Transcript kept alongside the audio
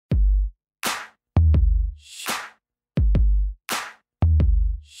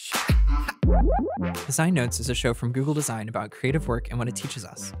Design Notes is a show from Google Design about creative work and what it teaches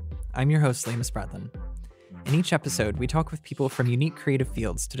us. I'm your host, Lemus Bradlin. In each episode, we talk with people from unique creative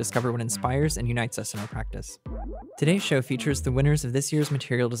fields to discover what inspires and unites us in our practice. Today's show features the winners of this year's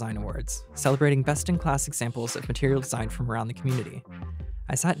Material Design Awards, celebrating best-in-class examples of material design from around the community.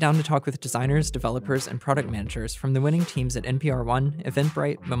 I sat down to talk with designers, developers, and product managers from the winning teams at NPR One,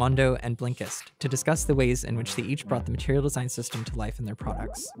 Eventbrite, Momondo, and Blinkist to discuss the ways in which they each brought the material design system to life in their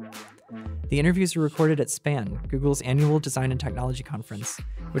products. The interviews were recorded at SPAN, Google's annual design and technology conference,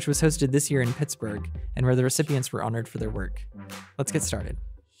 which was hosted this year in Pittsburgh, and where the recipients were honored for their work. Let's get started.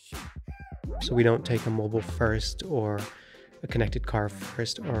 So we don't take a mobile first or a connected car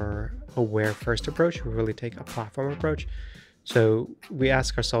first or a wear first approach. We really take a platform approach. So we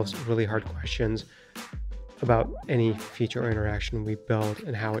ask ourselves really hard questions about any feature or interaction we build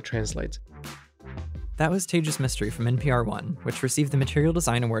and how it translates. That was Tejas Mystery from NPR One, which received the Material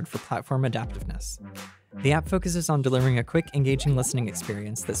Design Award for Platform Adaptiveness. The app focuses on delivering a quick, engaging listening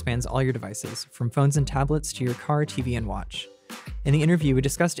experience that spans all your devices, from phones and tablets to your car, TV, and watch. In the interview, we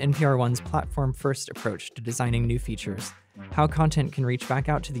discussed NPR One's platform-first approach to designing new features, how content can reach back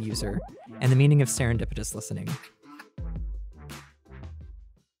out to the user, and the meaning of serendipitous listening.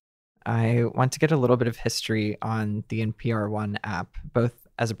 I want to get a little bit of history on the NPR One app, both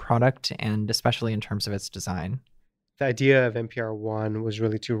as a product and especially in terms of its design. The idea of NPR One was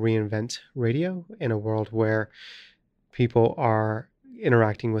really to reinvent radio in a world where people are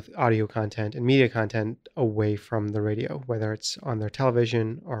interacting with audio content and media content away from the radio, whether it's on their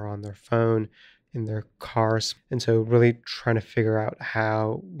television or on their phone, in their cars. And so really trying to figure out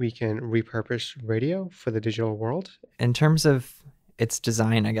how we can repurpose radio for the digital world. In terms of its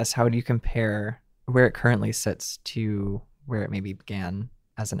design, I guess, how do you compare where it currently sits to where it maybe began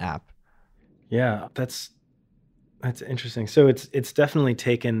as an app? Yeah, that's interesting. So it's definitely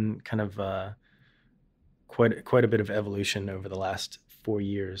taken kind of quite a bit of evolution over the last 4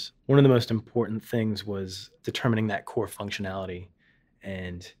 years. One of the most important things was determining that core functionality.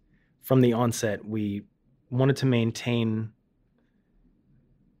 And from the onset, we wanted to maintain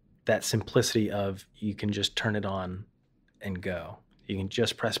that simplicity of you can just turn it on and go. You can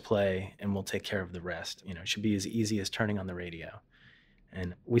just press play and we'll take care of the rest. It should be as easy as turning on the radio.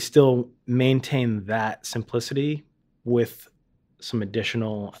 And we still maintain that simplicity with some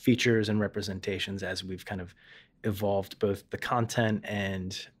additional features and representations as we've kind of evolved both the content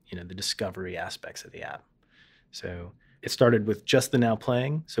and, the discovery aspects of the app. So it started with just the now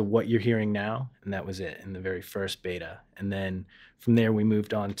playing, so what you're hearing now, and that was it in the very first beta. And then from there we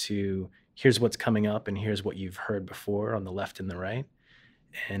moved on to here's what's coming up and here's what you've heard before on the left and the right.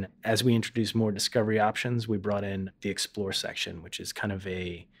 And as we introduced more discovery options, we brought in the explore section, which is kind of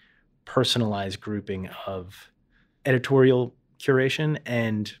a personalized grouping of editorial curation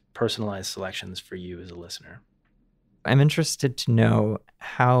and personalized selections for you as a listener. I'm interested to know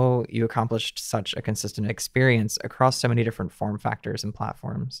how you accomplished such a consistent experience across so many different form factors and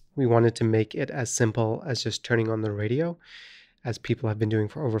platforms. We wanted to make it as simple as just turning on the radio, as people have been doing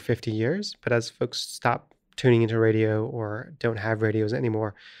for over 50 years. But as folks stop tuning into radio or don't have radios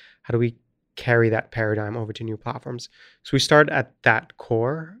anymore, how do we carry that paradigm over to new platforms? So we start at that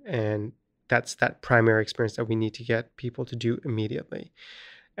core, and that's that primary experience that we need to get people to do immediately.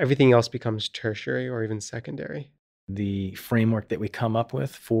 Everything else becomes tertiary or even secondary. The framework that we come up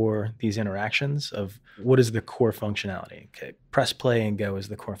with for these interactions of what is the core functionality. Okay, press play and go is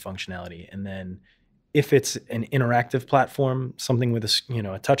the core functionality. And then if it's an interactive platform, something with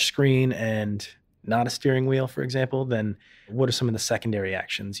a touch screen and not a steering wheel, for example, then what are some of the secondary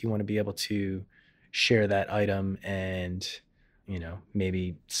actions? You want to be able to share that item and,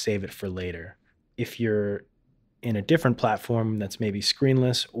 maybe save it for later. If you're in a different platform that's maybe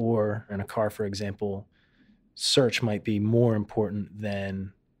screenless or in a car, for example, search might be more important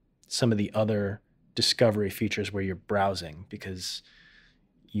than some of the other discovery features where you're browsing because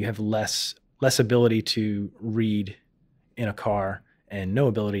you have less ability to read in a car and no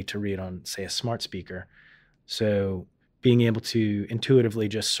ability to read on, say, a smart speaker. So being able to intuitively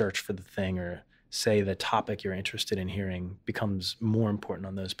just search for the thing or say the topic you're interested in hearing becomes more important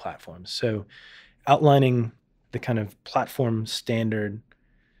on those platforms. So outlining the kind of platform standard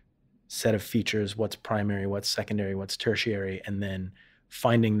set of features, what's primary, what's secondary, what's tertiary, and then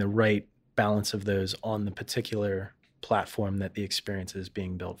finding the right balance of those on the particular platform that the experience is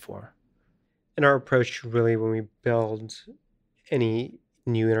being built for. And our approach really when we build any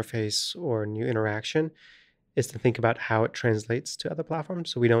new interface or new interaction is to think about how it translates to other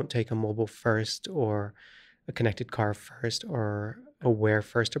platforms. So we don't take a mobile first or a connected car first or a wear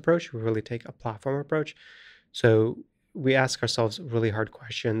first approach. We really take a platform approach. So we ask ourselves really hard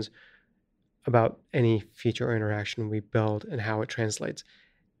questions about any feature or interaction we build and how it translates.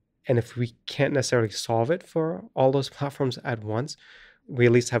 And if we can't necessarily solve it for all those platforms at once, we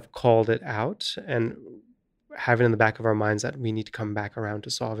at least have called it out and have it in the back of our minds that we need to come back around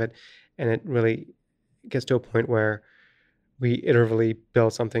to solve it. And it really gets to a point where we iteratively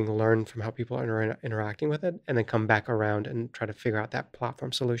build something, learn from how people are interacting with it, and then come back around and try to figure out that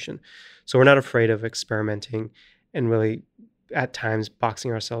platform solution. So we're not afraid of experimenting and really at times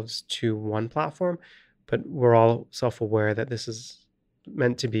boxing ourselves to one platform, but we're all self-aware that this is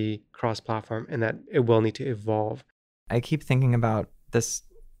meant to be cross-platform and that it will need to evolve. I keep thinking about this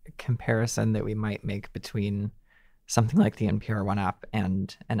comparison that we might make between something like the NPR One app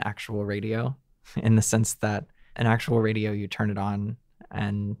and an actual radio, in the sense that an actual radio, you turn it on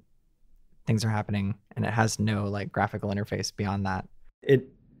and things are happening and it has no like graphical interface beyond that. It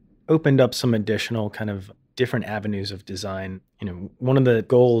opened up some additional kind of different avenues of design. One of the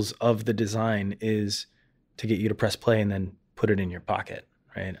goals of the design is to get you to press play and then put it in your pocket,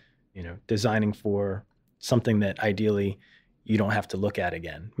 right? Designing for something that ideally you don't have to look at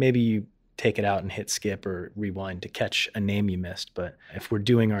again. Maybe you take it out and hit skip or rewind to catch a name you missed. But if we're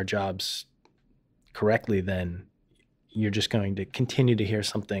doing our jobs correctly, then you're just going to continue to hear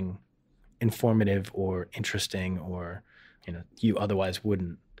something informative or interesting or you otherwise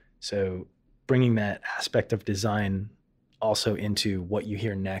wouldn't. So bringing that aspect of design also into what you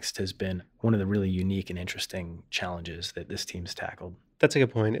hear next has been one of the really unique and interesting challenges that this team's tackled. That's a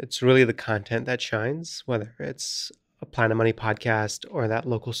good point. It's really the content that shines, whether it's a Planet Money podcast or that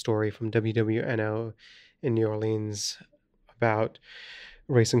local story from WWNO in New Orleans about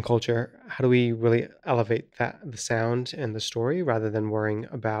race and culture. How do we really elevate the sound and the story rather than worrying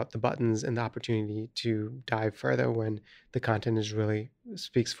about the buttons and the opportunity to dive further when the content is really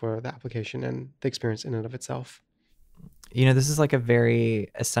speaks for the application and the experience in and of itself? This is like a very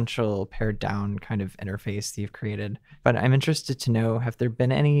essential pared down kind of interface that you've created. But I'm interested to know, have there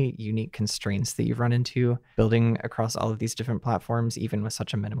been any unique constraints that you've run into building across all of these different platforms, even with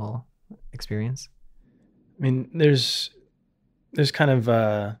such a minimal experience? I mean, there's kind of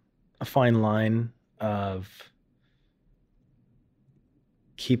a fine line of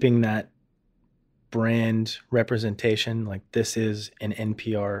keeping that brand representation, like this is an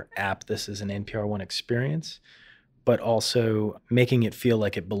NPR app, this is an NPR One experience, but also making it feel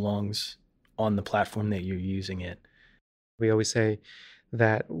like it belongs on the platform that you're using it. We always say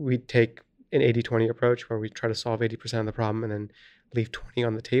that we take an 80-20 approach where we try to solve 80% of the problem and then leave 20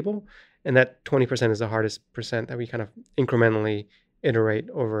 on the table. And that 20% is the hardest percent that we kind of incrementally iterate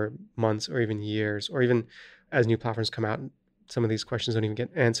over months or even years, or even as new platforms come out, some of these questions don't even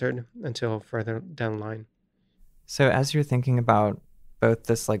get answered until further down the line. So as you're thinking about both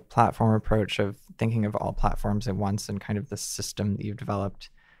this like platform approach of thinking of all platforms at once and kind of the system that you've developed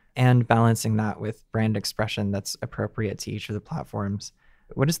and balancing that with brand expression that's appropriate to each of the platforms,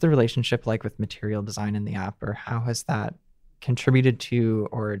 what is the relationship like with material design in the app, or how has that contributed to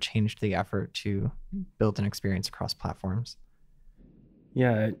or changed the effort to build an experience across platforms?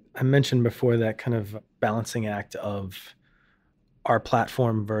 Yeah, I mentioned before that kind of balancing act of our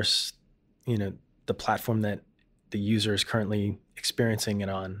platform versus, the platform that the user is currently experiencing it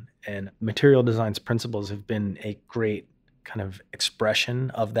on. And material design's principles have been a great kind of expression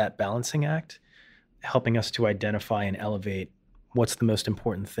of that balancing act, helping us to identify and elevate what's the most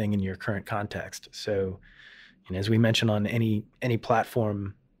important thing in your current context. So, as we mentioned on any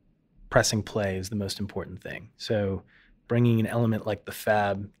platform, pressing play is the most important thing. So bringing an element like the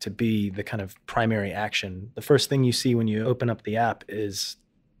fab to be the kind of primary action, the first thing you see when you open up the app is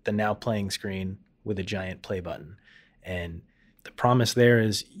the now playing screen with a giant play button. And the promise there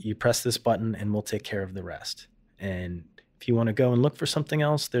is you press this button and we'll take care of the rest. And if you want to go and look for something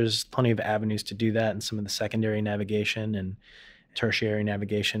else, there's plenty of avenues to do that, and some of the secondary navigation and tertiary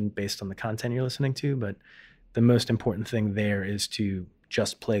navigation based on the content you're listening to. But the most important thing there is to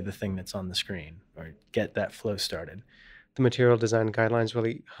just play the thing that's on the screen or get that flow started. The material design guidelines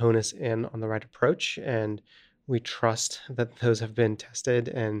really hone us in on the right approach, and we trust that those have been tested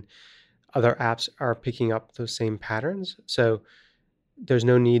and other apps are picking up those same patterns. So there's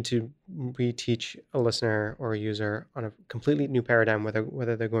no need to reteach a listener or a user on a completely new paradigm,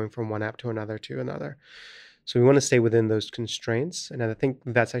 whether they're going from one app to another. So we want to stay within those constraints. And I think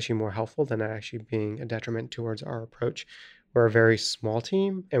that's actually more helpful than actually being a detriment towards our approach. We're a very small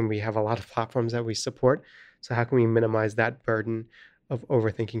team and we have a lot of platforms that we support. So how can we minimize that burden of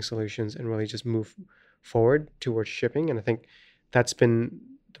overthinking solutions and really just move forward towards shipping? And I think that's been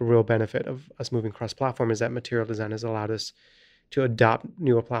the real benefit of us moving cross-platform, is that material design has allowed us to adopt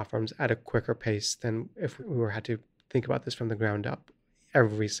newer platforms at a quicker pace than if we had to think about this from the ground up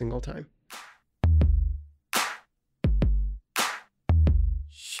every single time.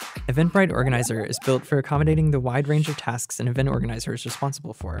 Eventbrite Organizer is built for accommodating the wide range of tasks an event organizer is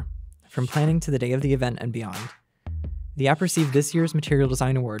responsible for, from planning to the day of the event and beyond. The app received this year's Material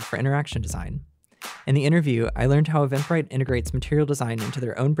Design Award for Interaction Design. In the interview, I learned how Eventbrite integrates material design into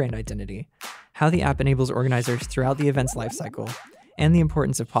their own brand identity, how the app enables organizers throughout the event's lifecycle, and the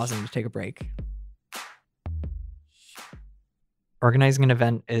importance of pausing to take a break. Organizing an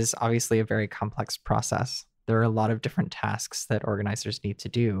event is obviously a very complex process. There are a lot of different tasks that organizers need to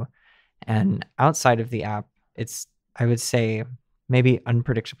do. And outside of the app, it's, I would say, maybe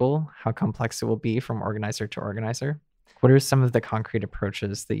unpredictable how complex it will be from organizer to organizer. What are some of the concrete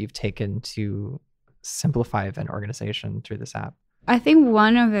approaches that you've taken to simplify event organization through this app? I think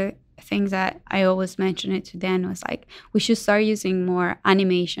one of the things that I always mention it to Dan was like, we should start using more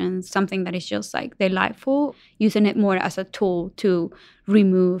animations, something that is just like delightful, using it more as a tool to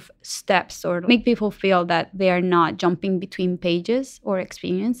remove steps or make people feel that they are not jumping between pages or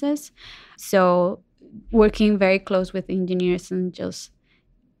experiences. So working very close with engineers and just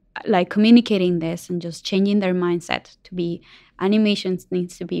like communicating this and just changing their mindset to be animations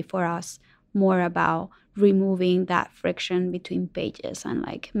needs to be for us more about removing that friction between pages and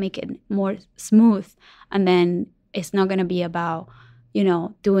like make it more smooth. And then it's not going to be about, you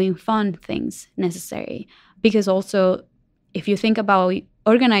know, doing fun things necessary. Because also, if you think about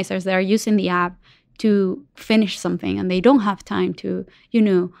organizers that are using the app to finish something and they don't have time to, you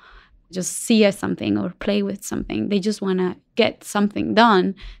know, just see something or play with something. They just want to get something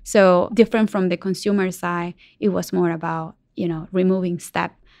done. So different from the consumer side, it was more about, you know, removing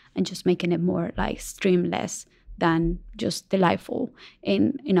step and just making it more like streamless than just delightful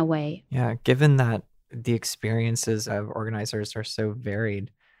in a way. Yeah, given that the experiences of organizers are so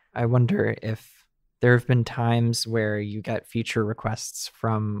varied, I wonder if there have been times where you get feature requests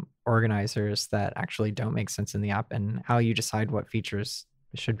from organizers that actually don't make sense in the app and how you decide what features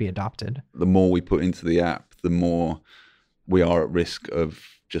should be adopted. The more we put into the app, the more we are at risk of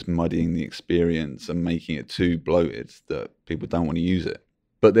just muddying the experience and making it too bloated that people don't want to use it.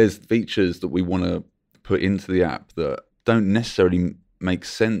 But there's features that we want to put into the app that don't necessarily make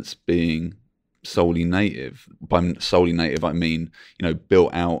sense being solely native. By solely native, I mean, you know,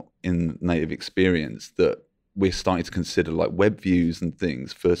 built out in native experience, that we're starting to consider like web views and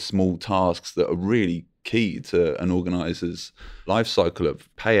things for small tasks that are really key to an organizer's life cycle of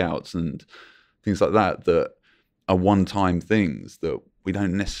payouts and things like that, that are one-time things that we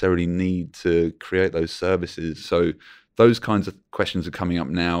don't necessarily need to create those services. So those kinds of questions are coming up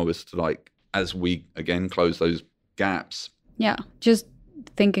now as to like, as we again close those gaps. Yeah, just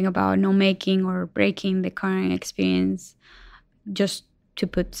thinking about not making or breaking the current experience just to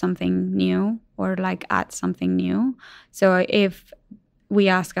put something new or like add something new. So if we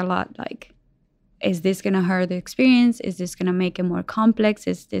ask a lot like, is this going to hurt the experience? Is this going to make it more complex?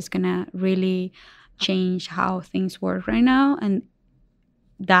 Is this going to really change how things work right now? And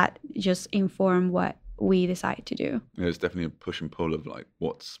that just inform what we decide to do. Yeah, there's definitely a push and pull of like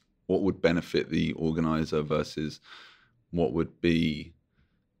what would benefit the organizer versus what would be,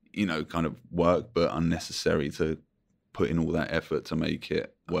 you know, kind of work but unnecessary to put in all that effort to make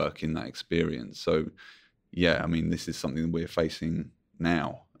it work in that experience. So yeah, I mean, this is something we're facing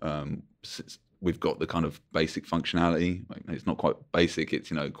now. We've got the kind of basic functionality. It's not quite basic, it's,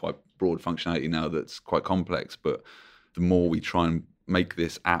 you know, quite broad functionality now that's quite complex. But the more we try and make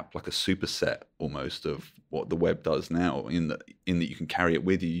this app like a superset almost of what the web does now, in that you can carry it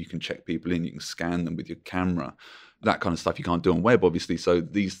with you, you can check people in, you can scan them with your camera, that kind of stuff you can't do on web, obviously. So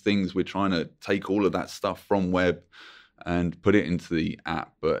these things, we're trying to take all of that stuff from web and put it into the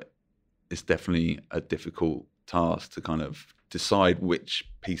app. But it's definitely a difficult task to kind of decide which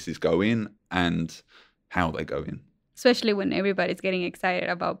pieces go in and how they go in. Especially when everybody's getting excited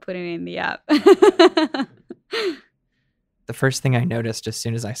about putting it in the app. The first thing I noticed as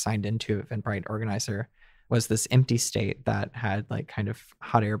soon as I signed into Eventbrite Organizer was this empty state that had like kind of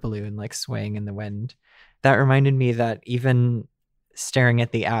hot air balloon like swaying in the wind. That reminded me that even staring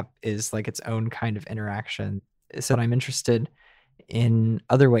at the app is like its own kind of interaction. So I'm interested in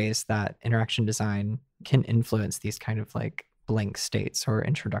other ways that interaction design can influence these kind of like blank states or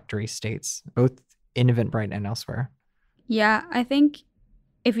introductory states, both in Eventbrite and elsewhere. Yeah, I think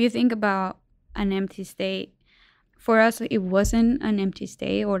if you think about an empty state, for us, it wasn't an empty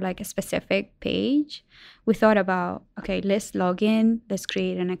state or like a specific page. We thought about, okay, let's log in, let's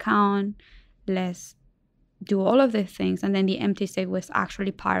create an account, let's do all of these things. And then the empty state was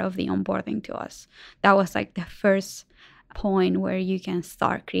actually part of the onboarding to us. That was like the first point where you can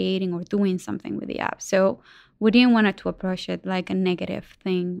start creating or doing something with the app. So we didn't want to approach it like a negative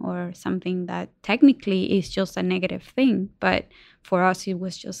thing or something that technically is just a negative thing, but for us, it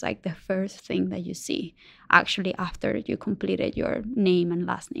was just like the first thing that you see actually after you completed your name and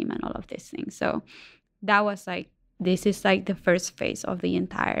last name and all of these things. So that was like, this is like the first phase of the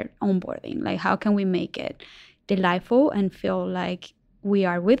entire onboarding. Like, how can we make it delightful and feel like we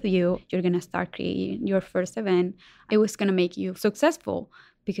are with you? You're going to start creating your first event. It was going to make you successful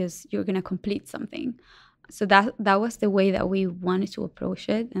because you're going to complete something. So that was the way that we wanted to approach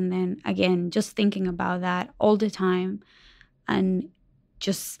it. And then again, just thinking about that all the time and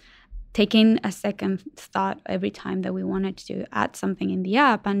just taking a second thought every time that we wanted to add something in the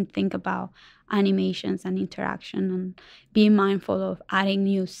app and think about animations and interaction and being mindful of adding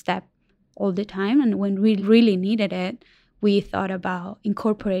new step all the time. And when we really needed it, we thought about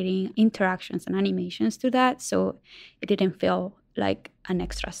incorporating interactions and animations to that, so it didn't feel like an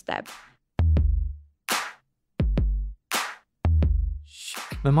extra step.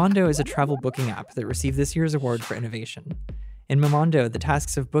 Momondo is a travel booking app that received this year's award for innovation. In Momondo, the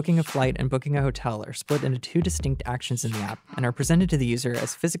tasks of booking a flight and booking a hotel are split into two distinct actions in the app and are presented to the user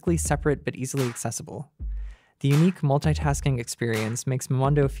as physically separate but easily accessible. The unique multitasking experience makes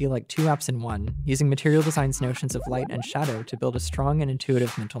Momondo feel like two apps in one, using Material Design's notions of light and shadow to build a strong and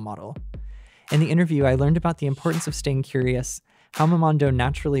intuitive mental model. In the interview, I learned about the importance of staying curious, how Momondo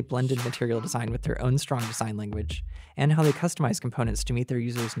naturally blended Material Design with their own strong design language, and how they customize components to meet their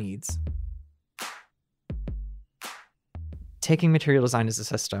users' needs. Taking Material Design as a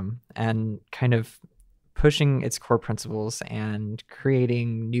system and kind of pushing its core principles and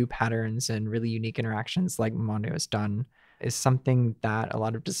creating new patterns and really unique interactions like Momondo has done is something that a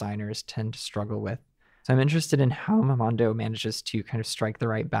lot of designers tend to struggle with. So I'm interested in how Momondo manages to kind of strike the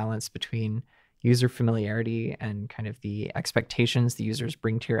right balance between user familiarity and kind of the expectations the users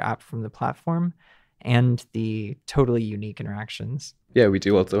bring to your app from the platform and the totally unique interactions. Yeah, we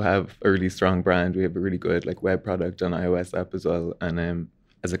do also have a really strong brand. We have a really good like web product on iOS app as well. And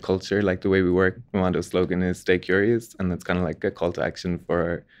as a culture, like the way we work, Momondo's slogan is stay curious. And that's kind of like a call to action for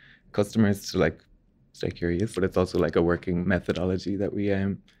our customers to like stay curious. But it's also like a working methodology that we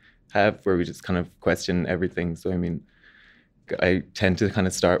have where we just kind of question everything. So, I mean, I tend to kind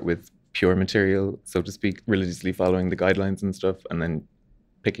of start with pure material, so to speak, religiously following the guidelines and stuff, and then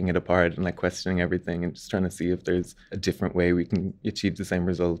picking it apart and like questioning everything and just trying to see if there's a different way we can achieve the same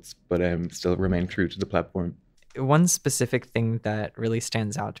results, but still remain true to the platform. One specific thing that really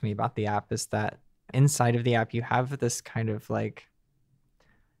stands out to me about the app is that inside of the app, you have this kind of like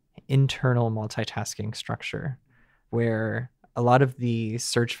internal multitasking structure where a lot of the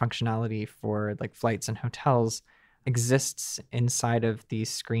search functionality for like flights and hotels exists inside of these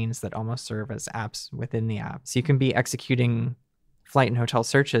screens that almost serve as apps within the app. So you can be executing flight and hotel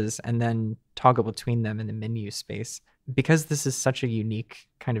searches and then toggle between them in the menu space. Because this is such a unique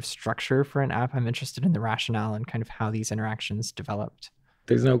kind of structure for an app, I'm interested in the rationale and kind of how these interactions developed.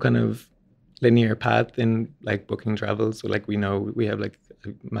 There's no kind of linear path in like booking travel. So like we know we have like a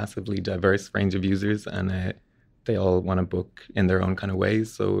massively diverse range of users and they all want to book in their own kind of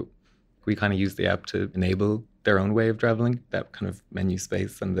ways. So we kind of use the app to enable their own way of traveling, that kind of menu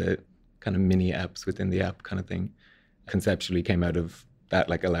space and the kind of mini apps within the app kind of thing conceptually came out of that,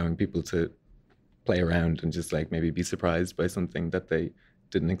 like allowing people to play around and just like maybe be surprised by something that they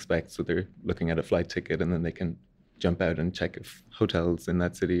didn't expect. So they're looking at a flight ticket and then they can jump out and check if hotels in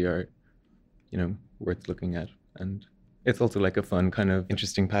that city are, you know, worth looking at. And it's also like a fun kind of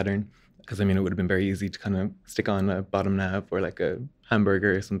interesting pattern because I mean, it would have been very easy to kind of stick on a bottom nav or like a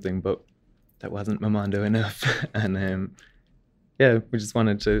hamburger or something, but that wasn't Momondo enough. And yeah, we just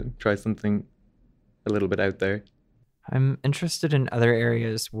wanted to try something a little bit out there. I'm interested in other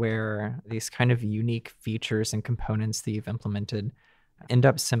areas where these kind of unique features and components that you've implemented end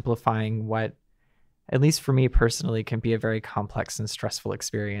up simplifying what, at least for me personally, can be a very complex and stressful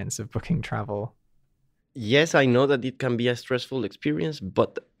experience of booking travel. Yes, I know that it can be a stressful experience,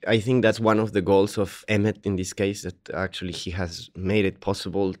 but I think that's one of the goals of Emmet in this case, that actually he has made it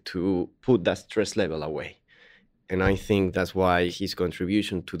possible to put that stress level away. And I think that's why his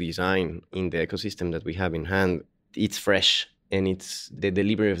contribution to design in the ecosystem that we have in hand, it's fresh and it's the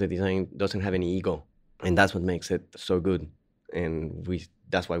delivery of the design doesn't have any ego. And that's what makes it so good. And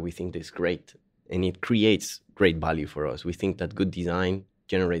that's why we think it's great. And it creates great value for us. We think that good design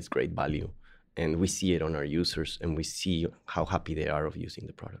generates great value. And we see it on our users and we see how happy they are of using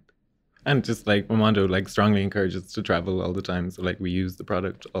the product. And just like Momondo like strongly encourages us to travel all the time. So like we use the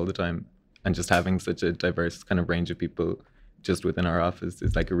product all the time. And just having such a diverse kind of range of people just within our office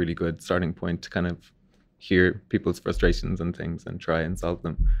is like a really good starting point to kind of hear people's frustrations and things and try and solve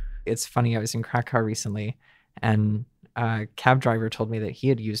them. It's funny, I was in Krakow recently and a cab driver told me that he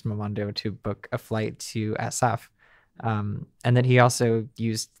had used Momondo to book a flight to SF And then he also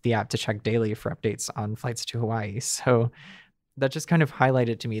used the app to check daily for updates on flights to Hawaii. So that just kind of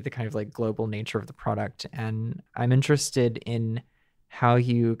highlighted to me the kind of like global nature of the product. And I'm interested in how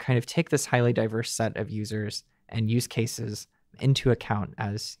you kind of take this highly diverse set of users and use cases into account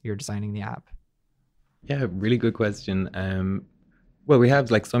as you're designing the app. Yeah, really good question. Well, we have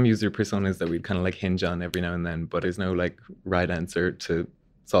like some user personas that we'd kind of like hinge on every now and then, but there's no like right answer to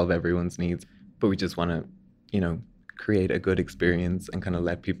solve everyone's needs. But we just want to, create a good experience and kind of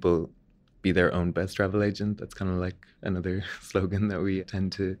let people be their own best travel agent. That's kind of like another slogan that we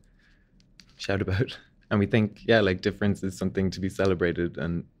tend to shout about. And we think, like difference is something to be celebrated.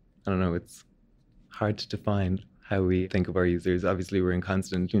 And I don't know, it's hard to define how we think of our users. Obviously, we're in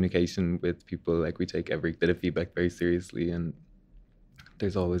constant communication with people. Like we take every bit of feedback very seriously, and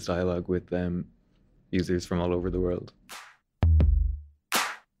there's always dialogue with users from all over the world.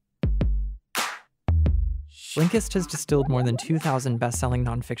 Blinkist has distilled more than 2,000 best-selling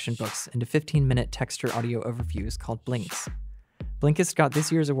nonfiction books into 15-minute texture audio overviews called Blinks. Blinkist got this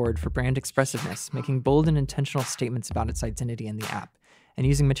year's award for brand expressiveness, making bold and intentional statements about its identity in the app, and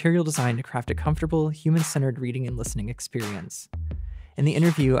using material design to craft a comfortable, human-centered reading and listening experience. In the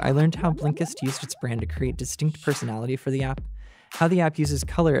interview, I learned how Blinkist used its brand to create distinct personality for the app, how the app uses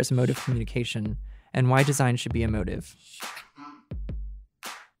color as emotive communication, and why design should be emotive.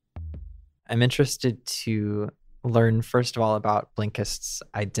 I'm interested to learn, first of all, about Blinkist's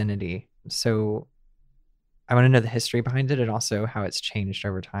identity. So I want to know the history behind it and also how it's changed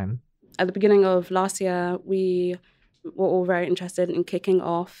over time. At the beginning of last year, we were all very interested in kicking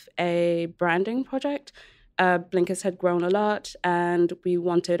off a branding project. Blinkist had grown a lot, and we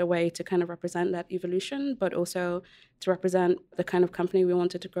wanted a way to kind of represent that evolution, but also to represent the kind of company we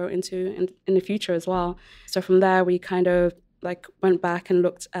wanted to grow into in the future as well. So from there, we kind of like went back and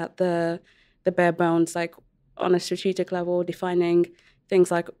looked at the bare bones, like on a strategic level, defining things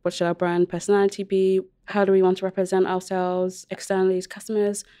like what should our brand personality be, how do we want to represent ourselves externally as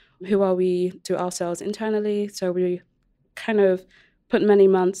customers, who are we to ourselves internally. So we kind of put many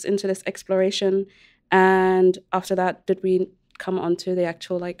months into this exploration, and after that did we come onto the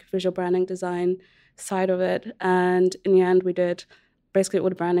actual like visual branding design side of it, and in the end we did basically all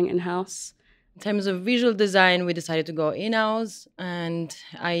the branding in-house. In terms of visual design, we decided to go in-house, and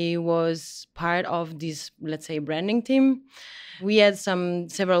I was part of this, let's say, branding team. We had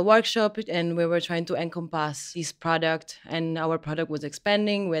several workshops, and we were trying to encompass this product, and our product was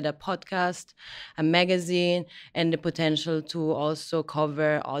expanding. We had a podcast, a magazine, and the potential to also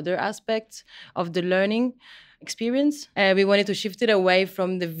cover other aspects of the learning experience. We wanted to shift it away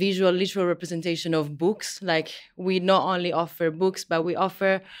from the visual, literal representation of books. Like, we not only offer books, but we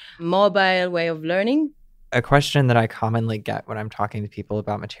offer mobile way of learning. A question that I commonly get when I'm talking to people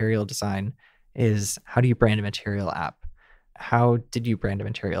about material design is, how do you brand a material app? How did you brand a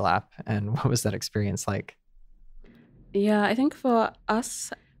material app, and what was that experience like? Yeah, I think for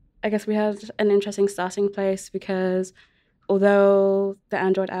us, I guess we had an interesting starting place because although the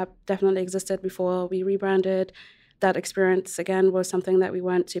Android app definitely existed before we rebranded, that experience, again, was something that we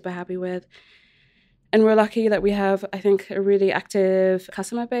weren't super happy with. And we're lucky that we have, I think, a really active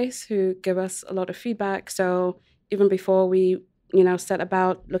customer base who give us a lot of feedback. So even before we, set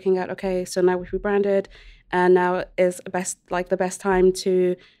about looking at, okay, so now we've rebranded, and now is the best time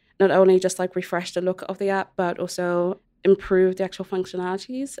to not only just like refresh the look of the app, but also improve the actual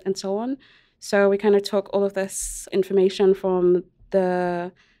functionalities and so on. So we kind of took all of this information from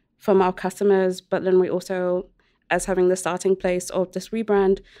our customers, but then we also, as having the starting place of this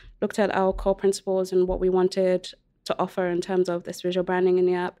rebrand, looked at our core principles and what we wanted to offer in terms of this visual branding in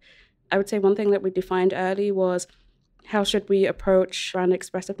the app. I would say one thing that we defined early was how should we approach brand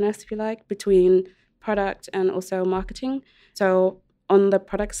expressiveness, if you like, between product and also marketing. So on the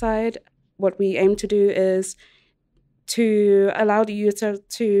product side, what we aim to do is to allow the user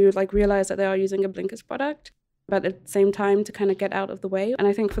to realize that they are using a Blinkist product, but at the same time to kind of get out of the way. And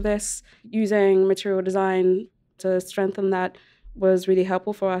I think for this, using material design to strengthen that was really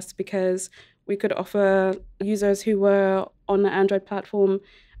helpful for us, because we could offer users who were on the Android platform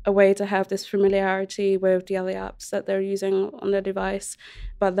a way to have this familiarity with the other apps that they're using on their device,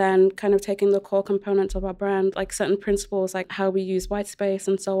 but then kind of taking the core components of our brand, like certain principles, like how we use white space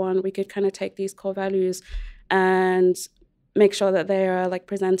and so on. We could kind of take these core values and make sure that they are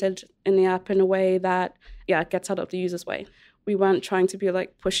presented in the app in a way that, gets out of the user's way. We weren't trying to be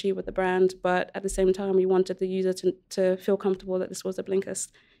pushy with the brand, but at the same time, we wanted the user to feel comfortable that this was a Blinkist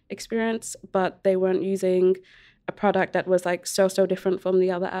experience, but they weren't using a product that was so different from the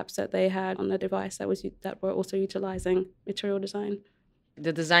other apps that they had on their device that were also utilizing material design.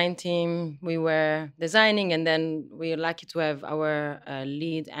 The design team, we were designing, and then we are lucky to have our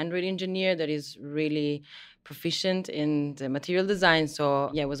lead Android engineer that is really proficient in the material design. So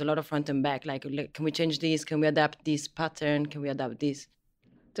yeah, it was a lot of front and back. Like, can we change this? Can we adapt this pattern? Can we adapt this?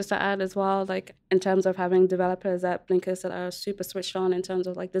 Just to add as well, like in terms of having developers at Blinkist that are super switched on in terms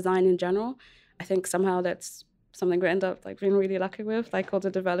of like design in general, I think somehow that's something we end up like being really lucky with. Like all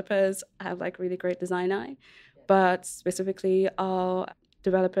the developers have like really great design eye, but specifically our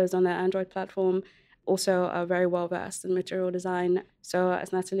developers on the Android platform also are very well versed in material design. So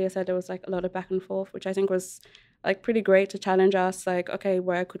as Natalia said, there was like a lot of back and forth, which I think was like pretty great to challenge us. Like, okay,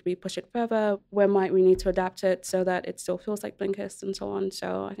 where could we push it further? Where might we need to adapt it so that it still feels like Blinkist and so on?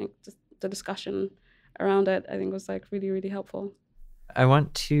 So I think the discussion around it, I think was like really, really helpful. I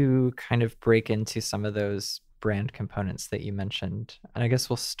want to kind of break into some of those brand components that you mentioned. And I guess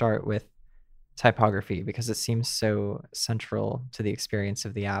we'll start with typography because it seems so central to the experience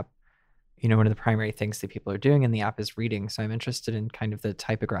of the app. You know, one of the primary things that people are doing in the app is reading. So I'm interested in kind of the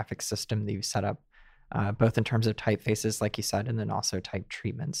typographic system that you've set up, both in terms of typefaces, like you said, and then also type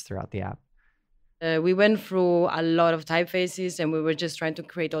treatments throughout the app. We went through a lot of typefaces, and we were just trying to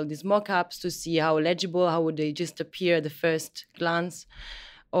create all these mock-ups to see how legible, how would they just appear at the first glance,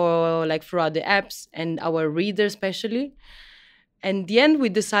 or like throughout the apps and our reader especially. And in the end, we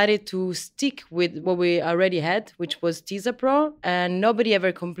decided to stick with what we already had, which was Teaser Pro, and nobody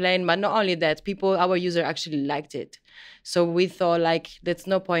ever complained. But not only that, our user actually liked it. So we thought, like, there's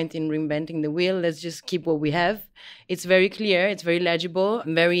no point in reinventing the wheel. Let's just keep what we have. It's very clear, it's very legible,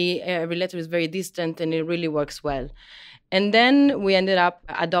 every letter is very distant, and it really works well. And then we ended up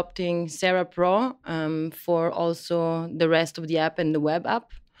adopting Sarah Pro for also the rest of the app and the web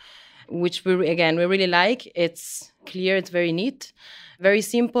app, which we really like. It's clear, it's very neat, very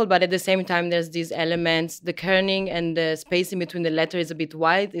simple, but at the same time, there's these elements. The kerning and the spacing between the letters is a bit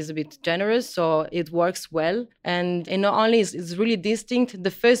wide, is a bit generous, so it works well. And not only is it's really distinct,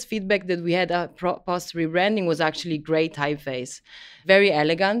 the first feedback that we had post rebranding was actually great typeface, very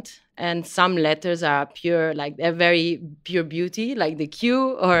elegant. And some letters are pure, like they're very pure beauty, like the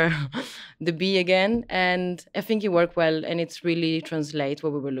Q or the B again. And I think it worked well, and it's really translate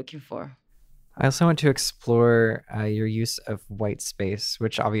what we were looking for. I also want to explore your use of white space,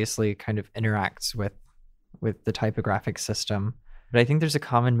 which obviously kind of interacts with the typographic system. But I think there's a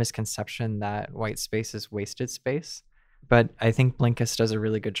common misconception that white space is wasted space. But I think Blinkist does a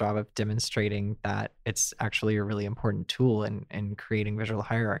really good job of demonstrating that it's actually a really important tool in creating visual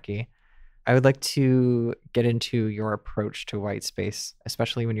hierarchy. I would like to get into your approach to white space,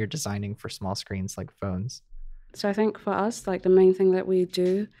 especially when you're designing for small screens like phones. So I think for us, like the main thing that we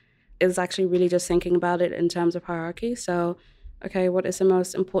do is actually really just thinking about it in terms of hierarchy. So, okay, what is the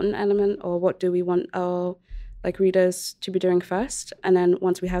most important element, or what do we want our like readers to be doing first? And then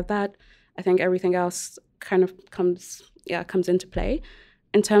once we have that, I think everything else kind of comes into play.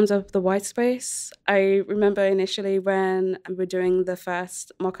 In terms of the white space, I remember initially when we were doing the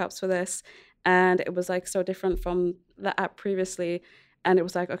first mock-ups for this, and it was like so different from the app previously, and it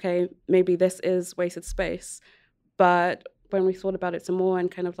was like, okay, maybe this is wasted space. But when we thought about it some more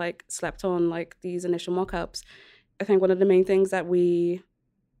and kind of like slept on like these initial mock-ups, I think one of the main things that we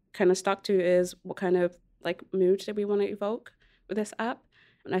kind of stuck to is what kind of like mood that we want to evoke with this app.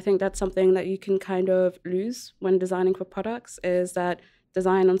 And I think that's something that you can kind of lose when designing for products, is that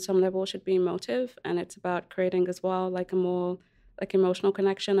design on some level should be emotive, and it's about creating as well like a more like emotional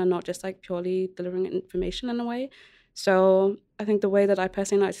connection and not just like purely delivering information in a way. So I think the way that I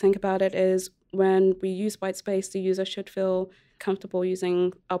personally like to think about it is when we use white space, the user should feel comfortable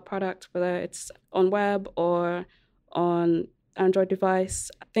using our product, whether it's on web or on Android device.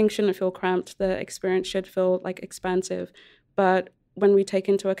 Things shouldn't feel cramped. The experience should feel like expansive. But when we take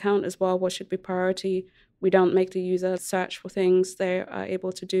into account as well what should be priority, we don't make the user search for things they are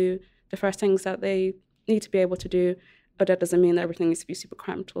able to do, the first things that they need to be able to do, but that doesn't mean that everything needs to be super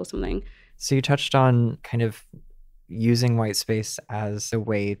cramped or something. So you touched on kind of using white space as a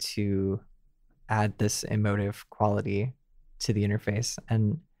way to add this emotive quality to the interface.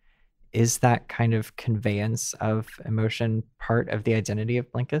 And is that kind of conveyance of emotion part of the identity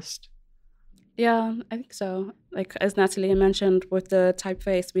of Blinkist? Yeah, I think so. Like as Natalia mentioned, with the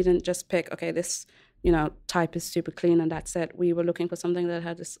typeface, we didn't just pick, okay, this, type is super clean and that's it. We were looking for something that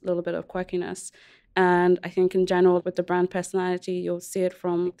had this little bit of quirkiness. And I think in general, with the brand personality, you'll see it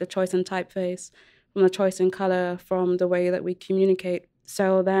from the choice in typeface, from the choice in color, from the way that we communicate.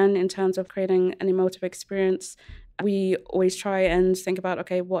 So then in terms of creating an emotive experience, we always try and think about,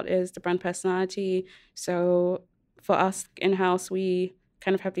 okay, what is the brand personality? So for us in-house, we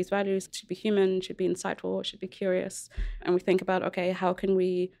kind of have these values. It should be human, it should be insightful, it should be curious. And we think about, okay, how can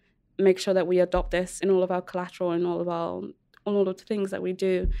we make sure that we adopt this in all of our collateral and all of the things that we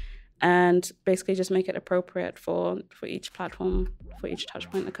do, and basically just make it appropriate for each platform, for each touch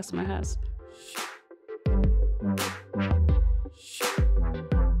point the customer has.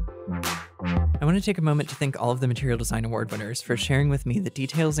 I want to take a moment to thank all of the Material Design Award winners for sharing with me the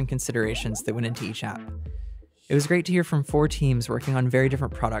details and considerations that went into each app. It was great to hear from 4 teams working on very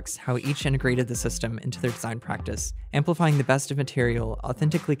different products, how each integrated the system into their design practice, amplifying the best of material,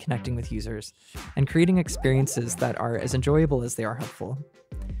 authentically connecting with users, and creating experiences that are as enjoyable as they are helpful.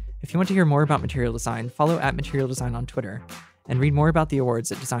 If you want to hear more about material design, follow @materialdesign on Twitter, and read more about the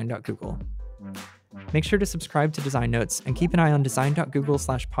awards at design.google. Make sure to subscribe to Design Notes and keep an eye on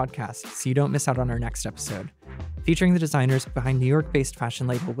design.google/podcast so you don't miss out on our next episode, featuring the designers behind New York-based fashion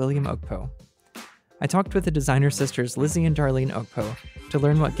label William Okpo. I talked with the designer sisters Lizzie and Darlene Okpo to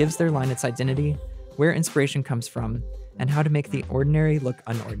learn what gives their line its identity, where inspiration comes from, and how to make the ordinary look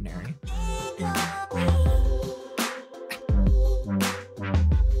unordinary.